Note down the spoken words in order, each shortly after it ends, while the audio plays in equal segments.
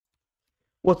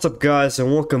What's up guys,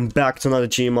 and welcome back to another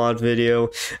Gmod video.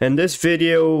 In this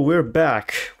video we're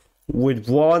back with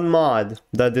one mod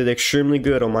that did extremely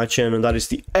good on my channel, that is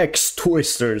the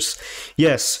XTWISTERS.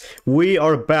 Yes, we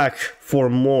are back for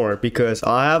more because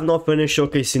I have not finished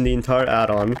showcasing the entire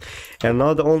add-on, and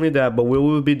not only that, but we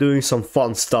will be doing some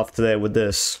fun stuff today with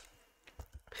this.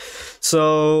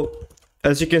 So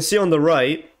as you can see on the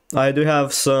right, I do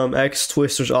have some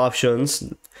XTWISTERS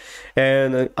options,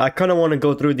 and I kind of want to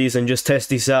go through these and just test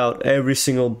these out, every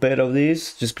single bit of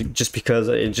these, just because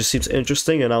it just seems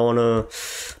interesting, and I want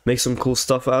to make some cool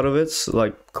stuff out of it. So,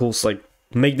 like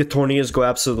make the tornadoes go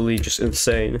absolutely just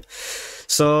insane.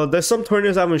 So there's some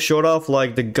tornadoes I haven't showed off,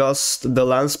 like the gust, the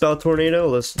land spout tornado.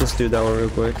 Let's do that one real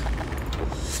quick.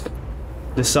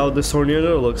 This is how this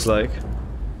tornado looks like.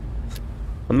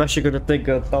 I'm actually gonna take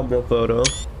a thumbnail photo.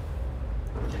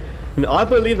 And I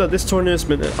believe that this tornado has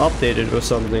been updated or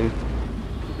something.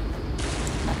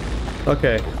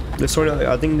 Okay, this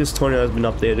tornado, I think this tornado has been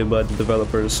updated by the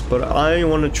developers, but I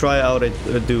want to try out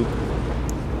a dupe.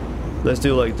 Let's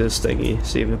do like this thingy,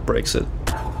 see if it breaks it.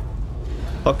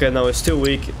 Okay, now it's too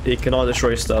weak, it cannot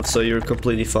destroy stuff, so you're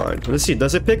completely fine. Let's see,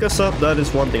 does it pick us up? That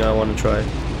is one thing I want to try.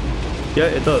 Yeah,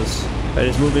 it does, and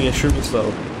it's moving extremely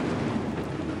slow.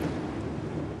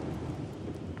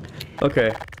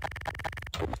 Okay.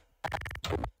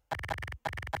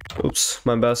 Oops,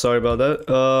 my bad, sorry about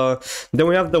that. Then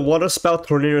we have the water spout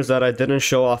tornadoes that I didn't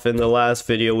show off in the last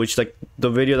video, which, like, the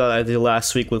video that I did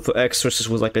last week with XTWISTERS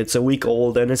was like, it's a week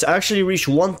old, and it's actually reached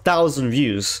 1,000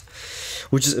 views,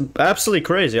 which is absolutely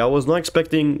crazy. I was not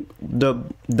expecting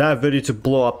that video to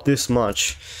blow up this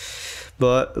much.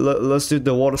 But let's do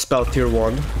the water spout tier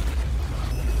 1.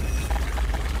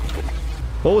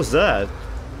 What was that?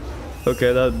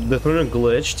 Okay, the tornado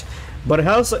glitched, but it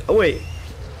has like, oh wait.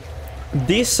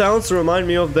 These sounds remind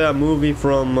me of that movie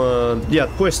from yeah,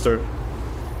 Twister.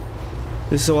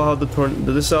 This is how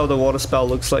the water spout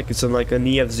looks like. It's in like an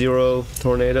EF0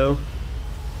 tornado.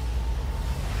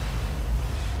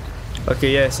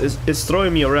 Okay, yes, it's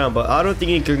throwing me around, but I don't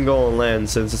think it can go on land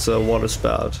since it's a water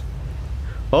spout.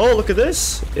 Oh, look at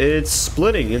this! It's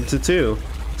splitting into two,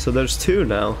 so there's two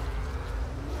now.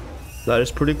 That is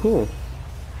pretty cool.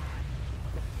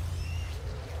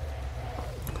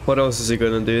 What else is he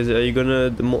gonna do? Are you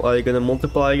gonna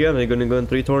multiply again? Are you gonna go in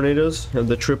 3 tornadoes and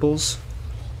the triples?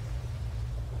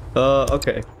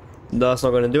 Okay, that's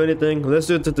not gonna do anything. Let's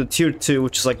do it to the tier 2,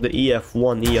 which is like the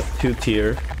EF1, EF2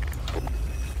 tier.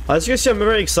 As you can see, I'm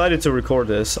very excited to record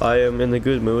this. I am in a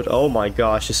good mood. Oh my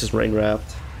gosh, this is rain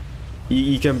wrapped.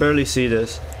 You can barely see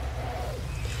this.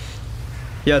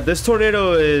 Yeah, this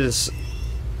tornado is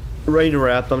rain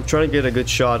wrapped. I'm trying to get a good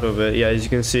shot of it. Yeah, as you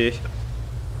can see.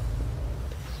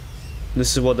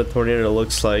 This is what the tornado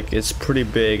looks like. It's pretty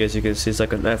big, as you can see. It's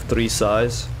like an F3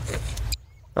 size.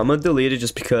 I'm gonna delete it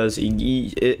just because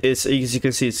it's, as you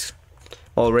can see, it's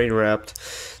all rain wrapped.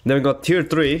 Then we got tier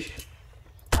 3.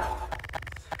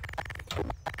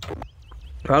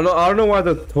 I don't know why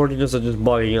the tornadoes are just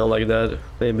bugging out like that.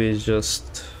 Maybe it's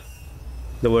just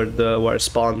where I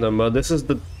spawned them. But this is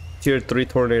the tier 3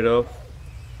 tornado.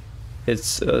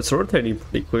 It's rotating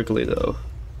pretty quickly though.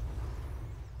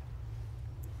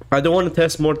 I don't want to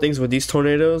test more things with these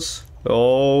tornadoes.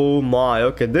 Oh my,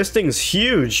 okay, this thing's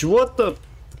huge. What the?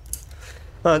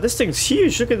 This thing's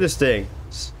huge. Look at this thing.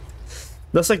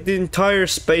 That's like the entire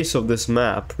space of this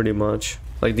map, pretty much.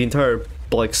 Like the entire,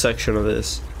 like, section of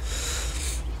this.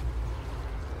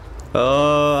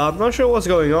 I'm not sure what's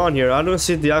going on here. I don't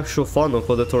see the actual funnel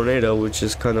for the tornado, which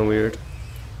is kind of weird.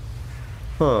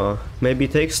 Huh, maybe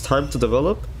it takes time to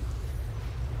develop?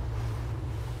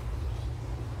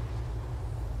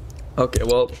 Okay,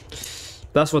 well,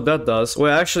 that's what that does.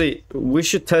 Well, actually, we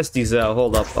should test these out.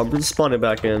 Hold up, I'm gonna spawn it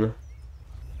back in.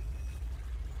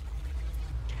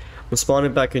 I'm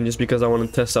spawning back in just because I want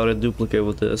to test out a duplicate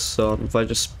with this. So if I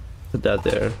just put that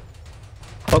there.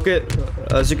 Okay,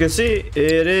 as you can see,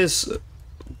 it is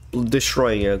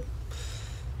destroying it.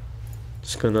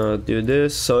 Just gonna do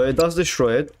this. So it does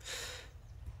destroy it.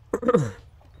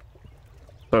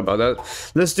 Sorry about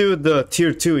that. Let's do the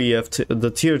tier 2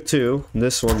 the tier 2,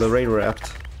 this one, the rain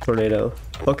wrapped tornado.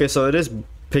 Okay, so it is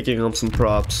picking up some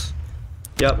props.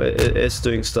 Yep, it's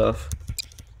doing stuff.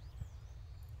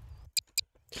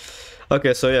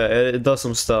 Okay, so yeah, it does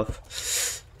some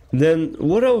stuff. Then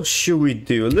what else should we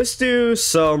do? Let's do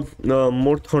some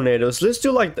more tornadoes. Let's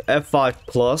do like the F5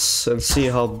 plus and see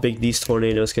how big these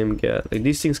tornadoes can get. Like,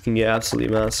 these things can get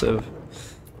absolutely massive.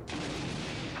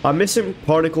 I'm missing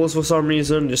particles for some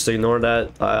reason, just ignore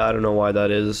that. I don't know why that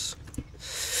is.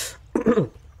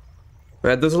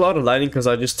 There's a lot of lighting because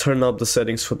I just turned up the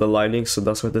settings for the lighting, so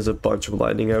that's why there's a bunch of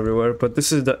lighting everywhere. But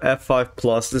this is the F5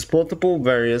 Plus. There's multiple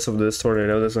variants of this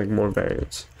tornado. There's like more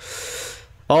variants.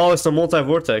 Oh, it's the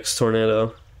multi-vortex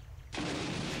tornado.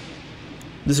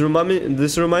 This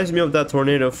reminds me of that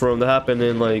tornado that happened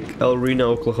in like El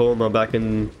Reno, Oklahoma back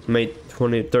in May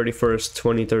 31st,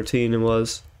 2013 it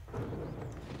was.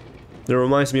 It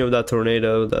reminds me of that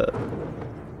tornado that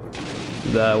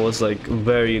was like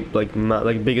very like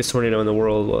biggest tornado in the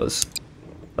world was.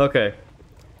 Okay.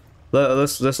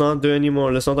 Let's not do any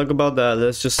more. Let's not talk about that.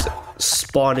 Let's just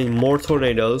spawn in more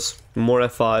tornadoes, more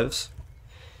F5s.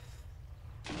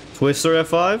 Twister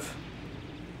F5?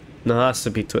 No, it has to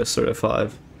be Twister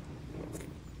F5.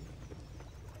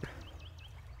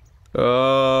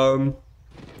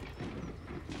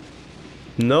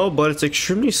 No, but it's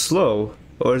extremely slow.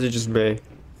 Or is it just me?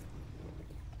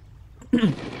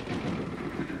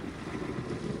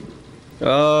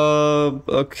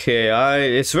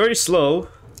 Okay, it's very slow.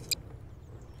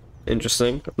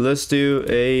 Interesting. Let's do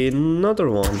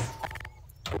another one.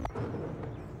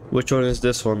 Which one is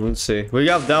this one? Let's see. We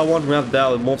have that one, we have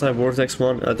that multi-vortex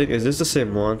one. I think, is this the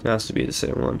same one? It has to be the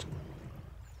same one.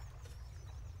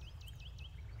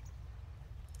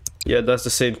 Yeah, that's the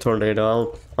same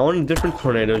tornado. I want a different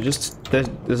tornado. Just,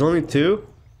 there's only two?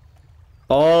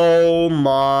 Oh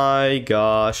my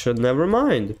gosh, never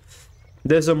mind.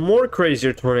 There's a more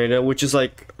crazier tornado, which is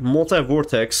like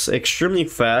multi-vortex, extremely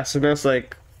fast, and that's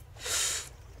like...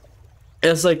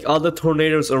 It's like other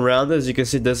tornadoes around it. As you can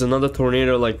see, there's another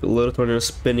tornado, like a little tornado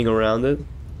spinning around it.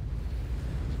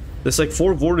 There's like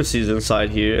 4 vortices inside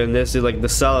here, and there's like the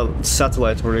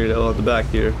satellite tornado on the back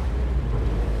here.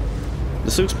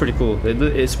 This looks pretty cool.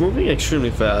 It's moving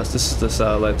extremely fast. This is the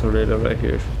satellite tornado right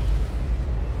here.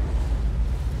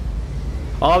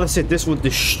 Obviously, this would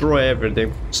destroy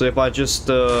everything. So if I just,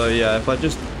 yeah, if I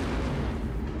just...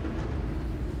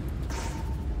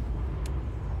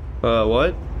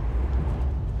 what?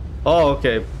 Oh,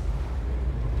 okay.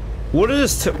 What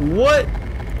is this? What?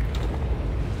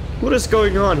 What is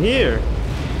going on here?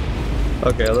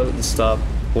 Okay, let's stop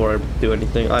before I do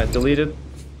anything. Alright, deleted.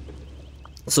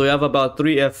 So we have about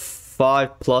 3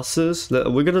 F5 pluses.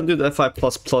 We're gonna do the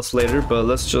F5 plus later, but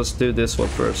let's just do this one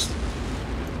first.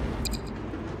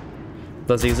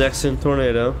 That's the exact same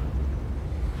tornado.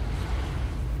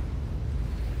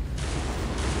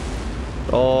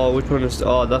 Oh, which one is...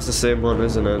 Oh, that's the same one,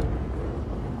 isn't it?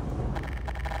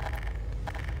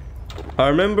 I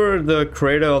remember the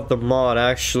creator of the mod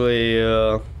actually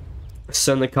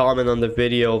sent a comment on the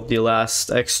video of the last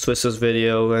XTWISTERS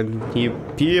video, and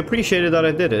he appreciated that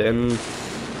I did it, and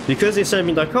because he sent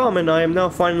me that comment, I am now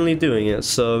finally doing it,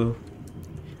 so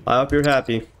I hope you're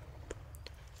happy.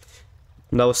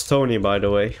 And that was Tony, by the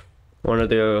way, one of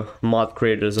the mod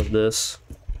creators of this.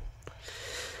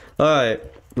 Alright,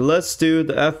 let's do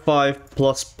the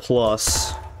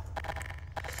F5++.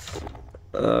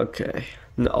 Okay.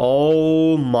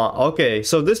 Oh my, okay,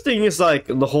 so this thing is like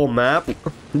the whole map.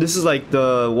 This is like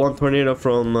the one tornado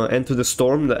from Into the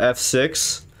Storm, the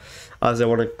F6, as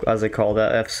I call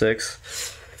that,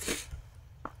 F6.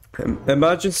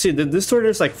 Imagine, see, this tornado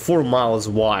is like 4 miles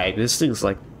wide. This thing's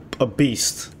like a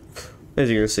beast,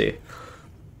 as you can see.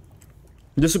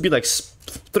 This would be like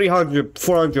 300,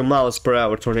 400 miles per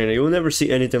hour tornado. You will never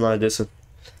see anything like this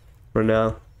right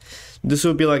now. This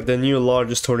would be like the new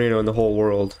largest tornado in the whole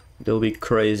world. It'll be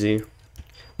crazy.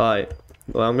 Alright,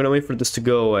 well, I'm gonna wait for this to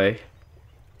go away,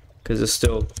 because it's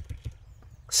still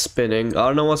spinning. I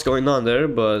don't know what's going on there,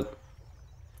 but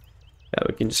yeah,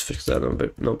 we can just fix that in a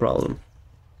bit, no problem.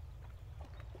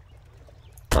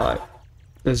 Alright,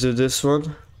 let's do this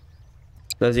one.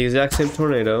 That's the exact same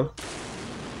tornado.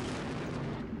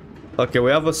 Okay,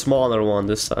 we have a smaller one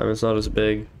this time, it's not as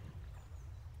big.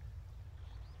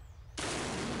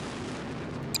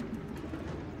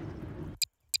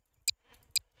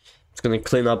 Gonna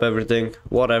clean up everything,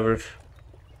 whatever.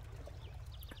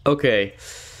 Okay,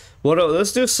 what else?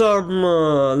 Let's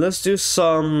do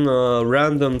some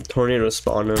random tornado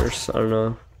spawners. I don't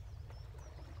know.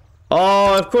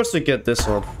 Oh, of course we get this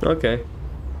one. Okay,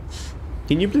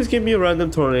 can you please give me a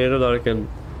random tornado that I can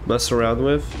mess around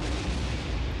with?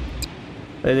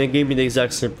 And then give me the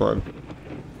exact same one.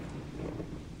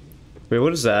 Wait,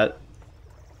 what is that?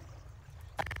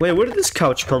 Wait, where did this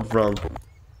couch come from?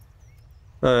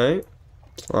 Alright,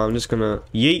 well, I'm just gonna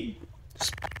yeet,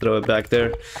 just throw it back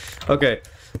there. Okay,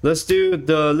 let's do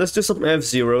some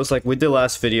F-Zeros like we did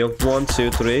last video. 1, 2,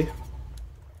 3,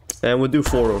 and we'll do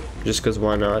 4 just because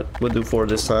why not? We'll do 4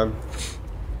 this time,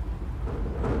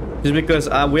 just because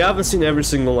we haven't seen every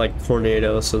single like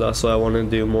tornado, so that's why I want to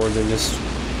do more than just.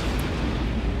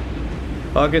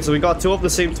 Okay, so we got two of the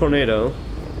same tornado.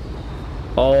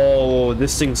 Oh,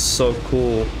 this thing's so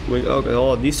cool. Okay,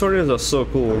 oh, these tornadoes are so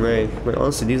cool, man. Like,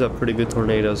 honestly, these are pretty good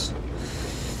tornadoes.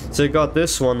 So we got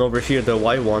this one over here, the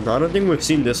white one. I don't think we've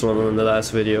seen this one in the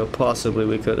last video. Possibly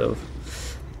we could have.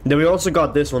 Then we also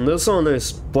got this one. This one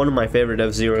is one of my favorite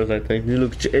F-Zeros, I think.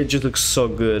 It just looks so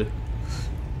good.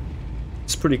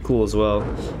 It's pretty cool as well.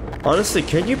 Honestly,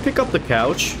 can you pick up the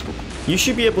couch? You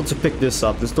should be able to pick this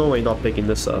up. There's no way not picking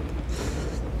this up.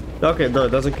 Okay, no, it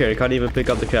doesn't care. You can't even pick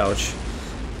up the couch.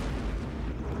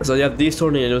 So you have these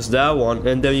tornadoes, that one,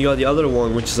 and then you got the other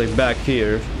one, which is like back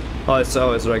here. Oh, it's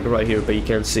like right here, but you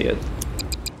can't see it.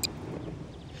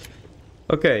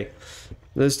 Okay,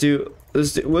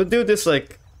 we'll do this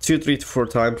like 2, 3, 4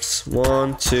 times.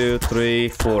 1, 2, 3,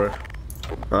 4. All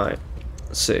right,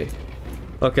 let's see.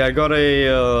 Okay, I got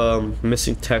a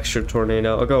missing texture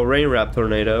tornado. I got a rain wrap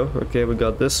tornado. Okay, we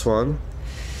got this one.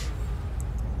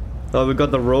 Oh, we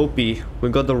got the ropey. We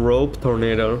got the rope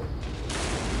tornado.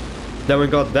 Then we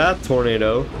got that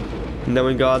tornado. And then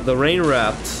we got the rain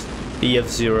wrapped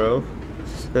EF0.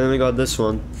 Then we got this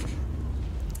one.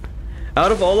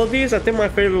 Out of all of these, I think my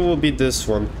favorite will be this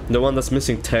one. The one that's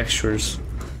missing textures.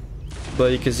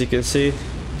 But as you can see,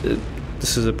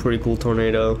 this is a pretty cool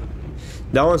tornado.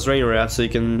 That one's rain wrapped, so you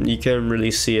can't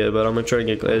really see it, but I'm gonna try to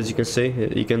get, as you can see,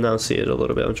 you can now see it a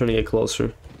little bit. I'm trying to get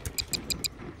closer.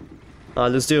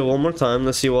 Let's do it one more time.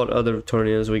 Let's see what other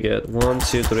tornadoes we get. 1,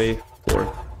 2, 3,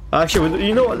 4. Actually,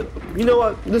 you know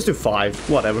what? Let's do 5.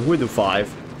 Whatever, we do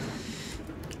 5.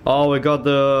 Oh, we got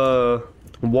the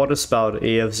water spout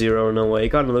AF0. No way, it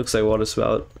kind of looks like water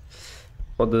spout,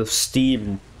 or the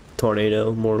steam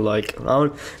tornado, more like.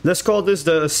 Let's call this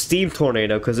the steam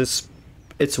tornado because it's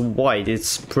white.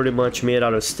 It's pretty much made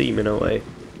out of steam in a way.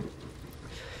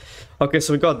 Okay,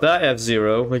 so we got that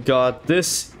F0. We got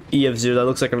this EF0 that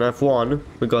looks like an F1.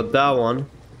 We got that one.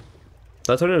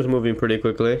 That tornado is moving pretty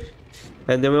quickly.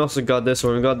 And then we also got this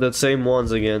one. We got the same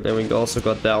ones again. And we also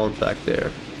got that one back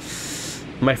there.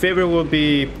 My favorite would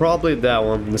be probably that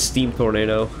one, the steam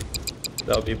tornado.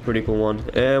 That would be a pretty cool one.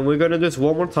 And we're gonna do this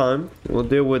one more time. We'll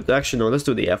deal with, actually no, let's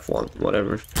do the F1,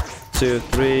 whatever. 2,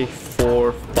 3,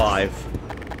 4, 5.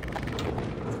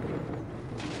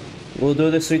 We'll do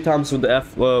this 3 times with the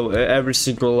every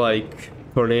single like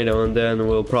tornado, and then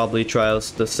we'll probably try out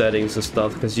the settings and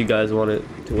stuff because you guys wanted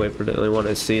to wait for that. They want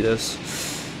to see this.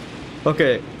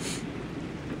 Okay.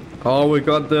 Oh, we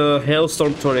got the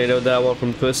hailstorm tornado, that one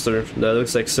from Twister. That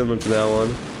looks like similar to that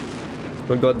one.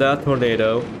 We got that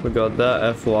tornado. We got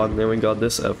that F1, and we got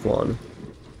this F1.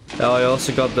 Oh, I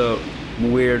also got the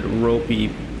weird rope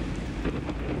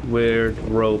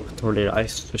tornado. I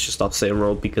should stop saying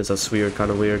rope because that's weird,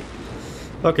 kind of weird.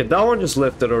 Okay, that one just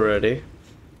lifted already.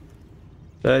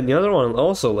 And the other one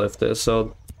also lifted,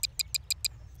 so...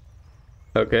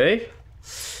 Okay.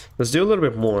 Let's do a little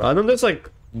bit more. I know there's like...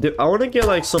 I want to get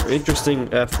like some interesting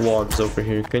F1s over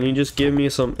here. Can you just give me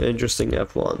some interesting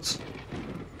F1s?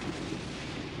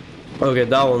 Okay,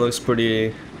 that one looks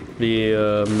pretty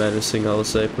menacing, I would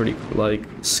say. Pretty, like,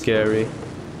 scary.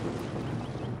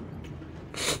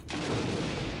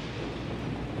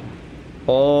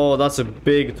 Oh, that's a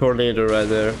big tornado right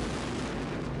there.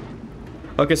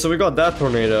 Okay, so we got that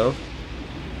tornado.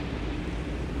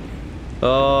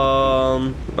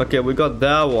 Okay, we got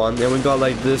that one, and we got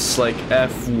like this like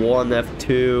F1,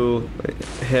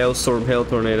 F2 hail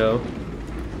tornado.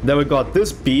 Then we got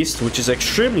this beast, which is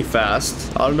extremely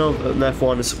fast. I don't know if an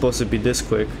F1 is supposed to be this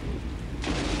quick,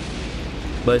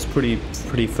 but it's pretty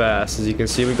fast. As you can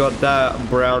see, we got that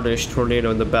brownish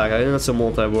tornado in the back. I think that's a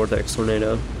multi-vortex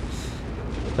tornado.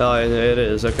 Oh, it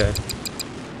is. Okay.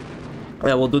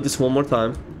 Yeah, we'll do this one more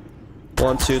time.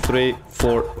 1, 2, 3,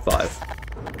 4, 5.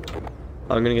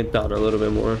 I'm gonna get down a little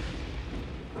bit more.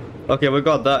 Okay, we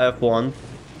got that F1.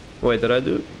 Wait, did I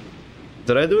do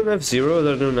an F0 or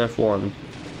did I do an F1?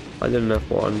 I did an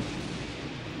F1.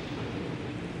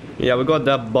 Yeah, we got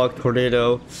that bug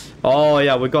tornado. Oh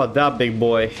yeah, we got that big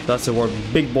boy. That's the one,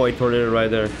 big boy tornado right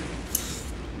there.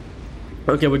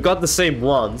 Okay, we got the same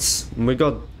ones. We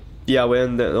got, yeah,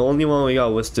 the only one we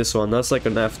got was this one. That's like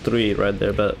an F3 right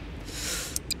there, but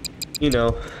you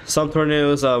know, some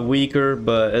tornadoes are weaker,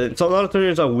 but a lot of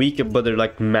tornadoes are weaker, but they're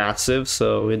like massive,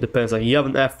 so it depends. Like you have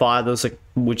an F5 that's like,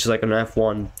 which is like an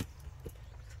F1,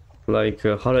 like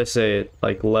how do I say it,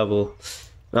 like level.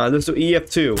 Let's do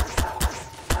EF2.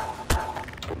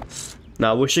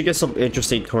 Now we should get some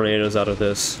interesting tornadoes out of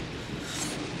this.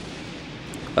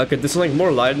 Okay, this is like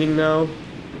more lightning now.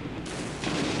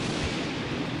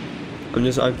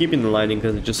 I'm keeping the lightning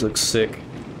because it just looks sick.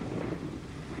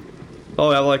 Oh,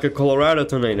 I have like a Colorado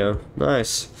tornado.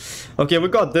 Nice. Okay, we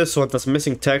got this one that's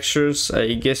missing textures.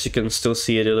 I guess you can still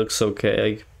see it. It looks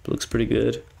okay. It looks pretty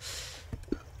good.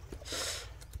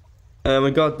 And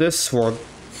we got this one,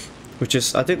 which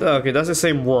is, I think, okay, that's the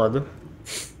same one.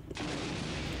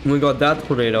 We got that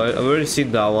tornado. I've already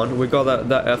seen that one. We got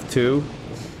that F2.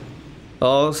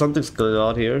 Oh, something's going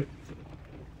on here.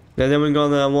 And then we got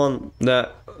that one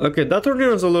that, okay, that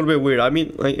tornado is a little bit weird. I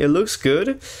mean, like, it looks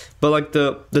good, but like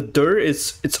the dirt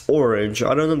it's orange.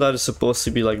 I don't know that it's supposed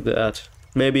to be like that.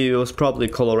 Maybe it was probably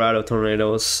Colorado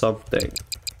tornado or something.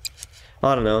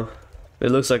 I don't know. It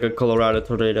looks like a Colorado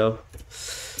tornado.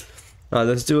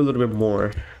 Let's do a little bit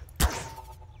more.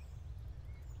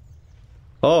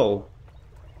 Oh.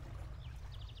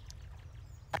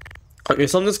 Okay,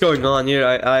 something's going on here.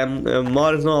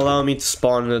 Mod is not allowing me to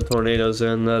spawn the tornadoes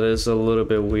in. That is a little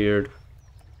bit weird.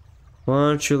 Why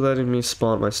aren't you letting me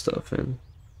spawn my stuff in?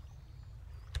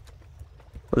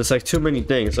 Well, there's like too many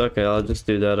things. Okay, I'll just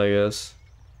do that, I guess.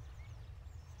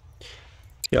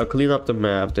 Yeah, I'll clean up the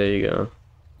map. There you go.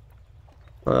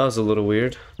 Oh, that was a little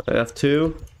weird.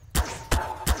 F2.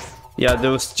 Yeah,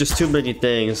 there was just too many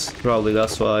things. Probably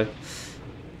that's why.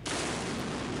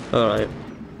 Alright.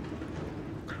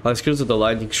 It's because of the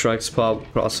lightning strikes,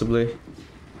 possibly.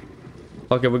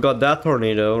 Okay, we got that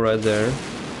tornado right there.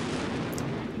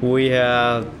 We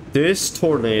have this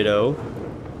tornado.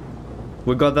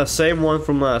 We got that same one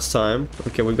from last time.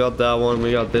 Okay, we got that one.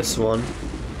 We got this one.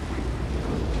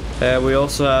 And we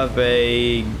also have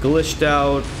a glitched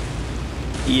out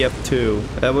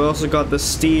EF2. And we also got the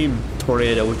steam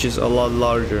tornado, which is a lot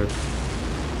larger.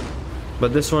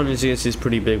 But this one, as you can see, is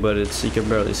pretty big, but it's, you can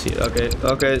barely see it.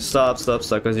 Okay, stop,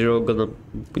 because you're gonna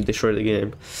destroy the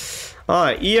game.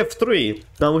 Alright, EF3.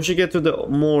 Now we should get to the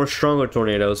more stronger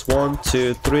tornadoes. 1,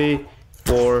 2, 3,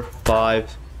 4,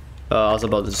 5. I was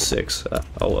about to 6.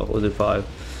 Oh well, we'll do 5.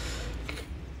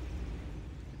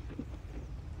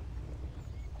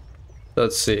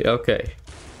 Let's see, okay.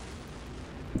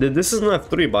 This is an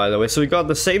F3, by the way. So we got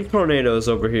the same tornadoes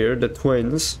over here, the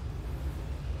twins.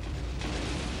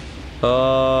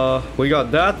 We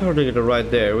got that tornado right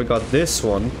there. We got this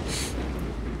one.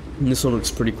 This one looks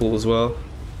pretty cool as well.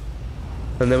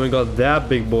 And then we got that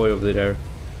big boy over there.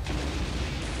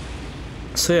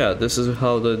 So yeah, this is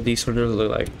how these tornadoes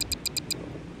look like.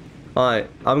 Alright,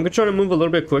 I'm gonna try to move a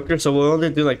little bit quicker, so we'll only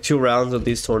do like 2 rounds of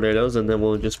these tornadoes, and then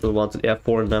we'll just move on to the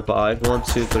F4 and F5. 1,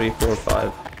 2, 3, 4,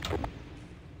 5.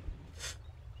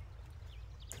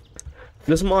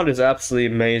 This mod is absolutely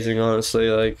amazing, honestly.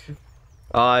 Like,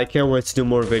 I can't wait to do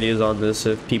more videos on this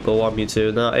if people want me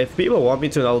to. Now, if people want me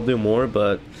to, I'll do more,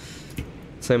 but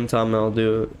same time I'll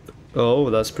do... Oh,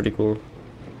 that's pretty cool.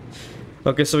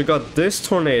 Okay, so we got this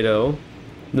tornado.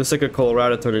 This is like a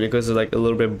Colorado tornado because it's like a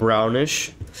little bit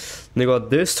brownish. We got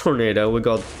this tornado. We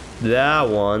got that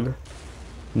one,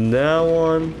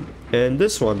 and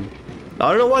this one. I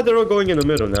don't know why they're all going in the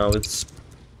middle now. It's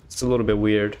a little bit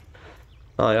weird.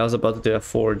 Oh, yeah, I was about to do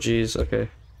F4. Jeez, okay.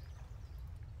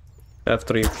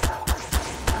 F3.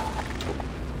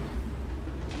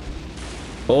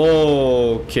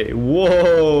 Okay,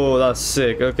 whoa, that's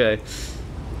sick. Okay,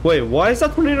 wait, why is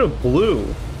that tornado blue?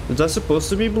 Is that supposed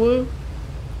to be blue?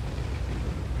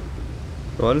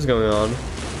 What is going on?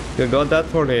 We got that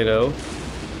tornado.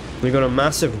 We got a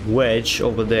massive wedge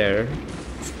over there.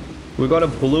 We got a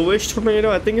bluish tornado.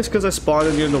 I think it's because I spawned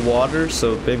it near the water,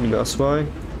 so maybe that's why.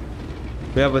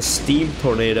 We have a steam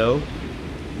tornado.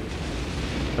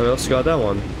 And we also got that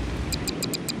one.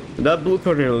 That blue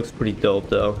tornado looks pretty dope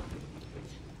though.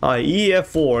 Alright,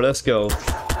 EF4, let's go.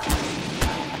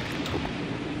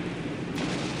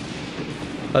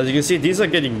 As you can see, these are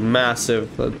getting massive.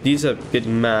 These are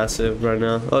getting massive right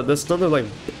now. Oh, that's another like...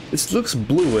 It looks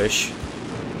bluish.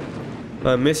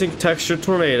 Missing texture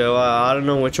tornado. I don't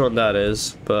know which one that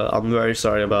is, but I'm very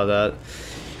sorry about that.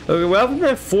 Okay, we have an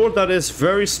F4 that is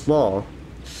very small.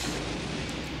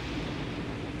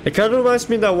 It kind of reminds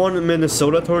me of that one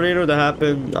Minnesota tornado that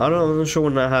happened. I'm not sure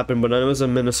when that happened, but it was a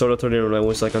Minnesota tornado that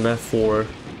was like an F4.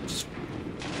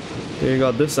 There you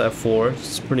got this F4.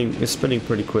 It's spinning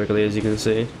pretty quickly, as you can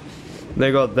see.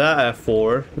 They got that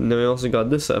F4, and then we also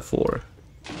got this F4.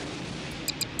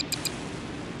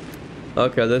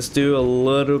 Okay, let's do a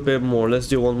little bit more. Let's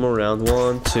do one more round.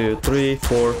 1, 2, 3,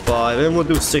 4, 5, and we'll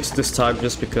do 6 this time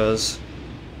just because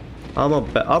I'm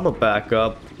a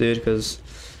backup, dude, because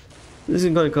this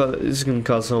is gonna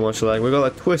cause so much lag. We got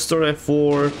like Twister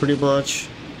F4 pretty much.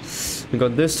 We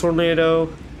got this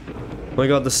tornado. We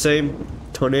got the same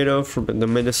tornado from the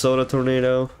Minnesota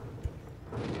tornado.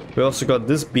 We also got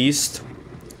this beast,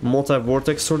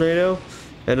 multi-vortex tornado,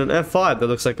 and an F5 that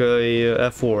looks like a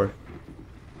F4.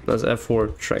 That's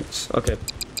F4 strengths. Okay.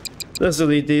 Let's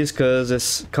delete these because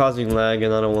it's causing lag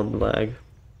and I don't want lag.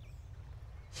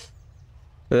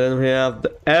 Then we have the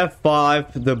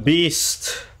F5, the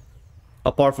beast.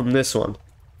 Apart from this one.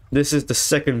 This is the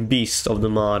second beast of the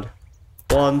mod.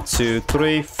 1, 2,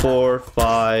 3, 4,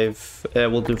 5. Yeah,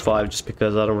 we'll do 5 just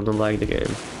because I don't want to lag the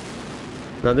game.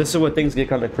 Now this is where things get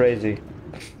kind of crazy.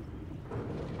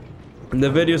 The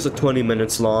videos are 20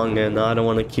 minutes long and I don't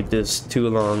want to keep this too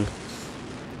long.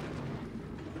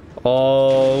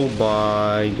 Oh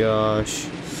my gosh.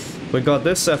 We got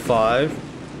this F5.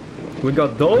 We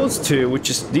got those two, which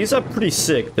is, these are pretty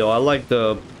sick though. I like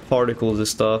the particles and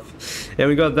stuff. And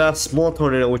we got that small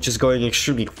tornado, which is going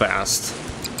extremely fast.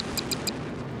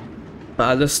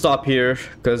 Let's stop here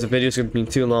because the video is going to be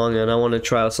too long and I want to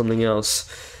try out something else.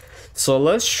 So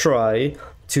let's try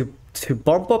to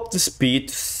bump up the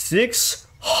speed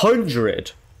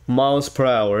 600 miles per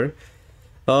hour.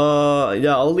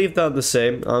 Yeah, I'll leave that the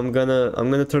same. I'm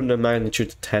gonna turn the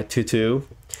magnitude to 2.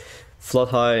 Flood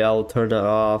high, I'll turn that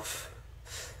off.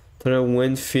 Turn on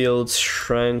wind field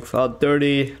strength,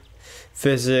 30.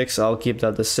 Physics, I'll keep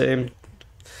that the same.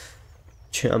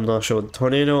 I'm not sure.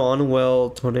 Tornado on well,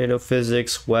 tornado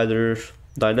physics, weather,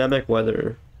 dynamic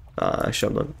weather. Actually,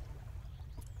 I'm not.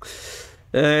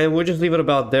 And we'll just leave it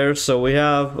about there. So we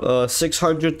have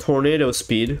 600 tornado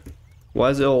speed.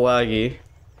 Why is it all laggy?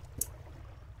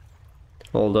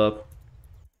 Hold up.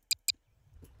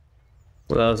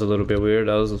 Well, that was a little bit weird.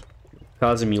 That was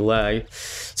causing me lag.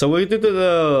 So we do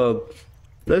the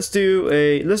let's do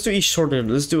each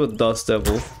tornado. Let's do a dust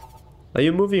devil. Are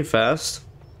you moving fast?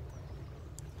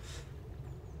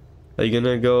 Are you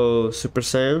gonna go Super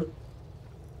Saiyan?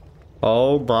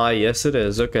 Oh my, yes it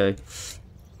is. Okay.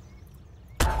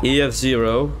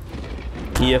 EF0,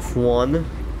 EF1,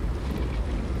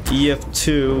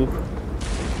 EF2,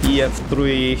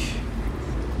 EF3,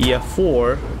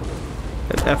 EF4,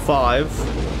 and F5.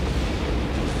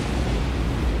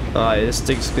 Alright, this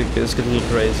thing's gonna be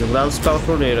crazy. Lance Power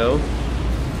Tornado.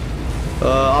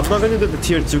 I'm not gonna do the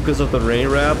tier 2 because of the rain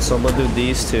wrap, so I'm gonna do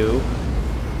these two.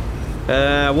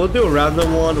 We'll do a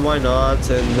random one, why not?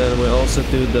 And then we'll also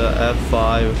do the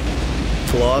F5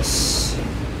 plus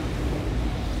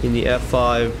in the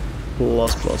F5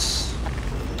 plus.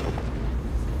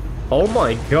 Oh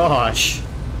my gosh.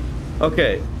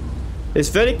 Okay. It's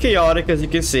very chaotic as you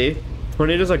can see.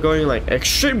 Tornadoes are going like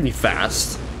extremely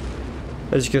fast.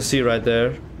 As you can see right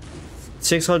there.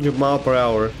 600 mile per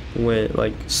hour with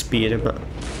like speed.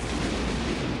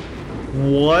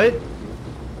 What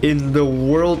in the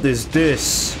world is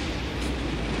this?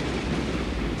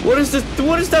 What is this?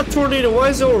 What is that tornado? Why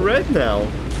is it all red now?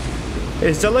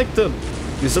 Is that like the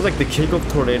king of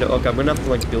tornado? Okay, I'm gonna have to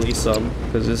like delete some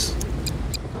because it's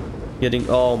getting.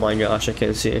 Oh my gosh, I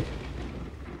can't see.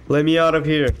 Let me out of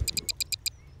here.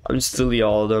 I'm just delete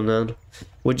all of them then.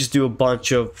 We'll just do a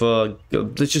bunch of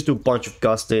let's just do a bunch of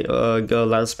gusty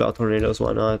land spell tornadoes.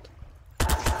 Why not?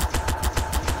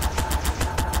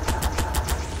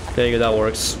 There you go, that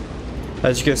works.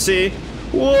 As you can see,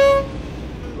 whoa!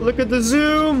 Look at the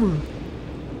zoom.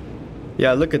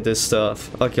 Yeah, look at this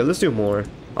stuff. Okay, let's do more.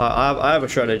 I have a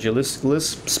strategy. Let's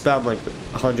spam like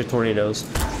 100 tornadoes.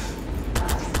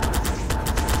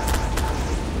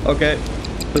 Okay,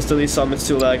 let's delete some. It's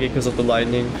too laggy because of the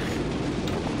lightning.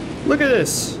 Look at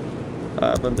this.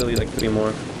 I'm gonna delete like 3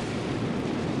 more.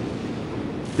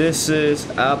 This is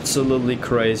absolutely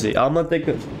crazy. I'm gonna think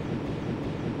of.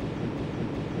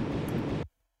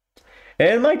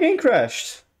 And my game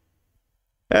crashed.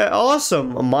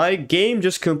 Awesome. My game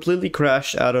just completely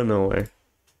crashed out of nowhere.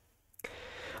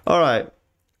 Alright.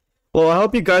 Well, I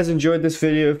hope you guys enjoyed this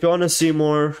video. If you want to see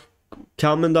more,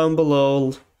 comment down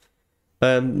below.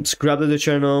 Subscribe to the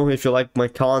channel if you like my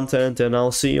content. And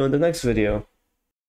I'll see you in the next video.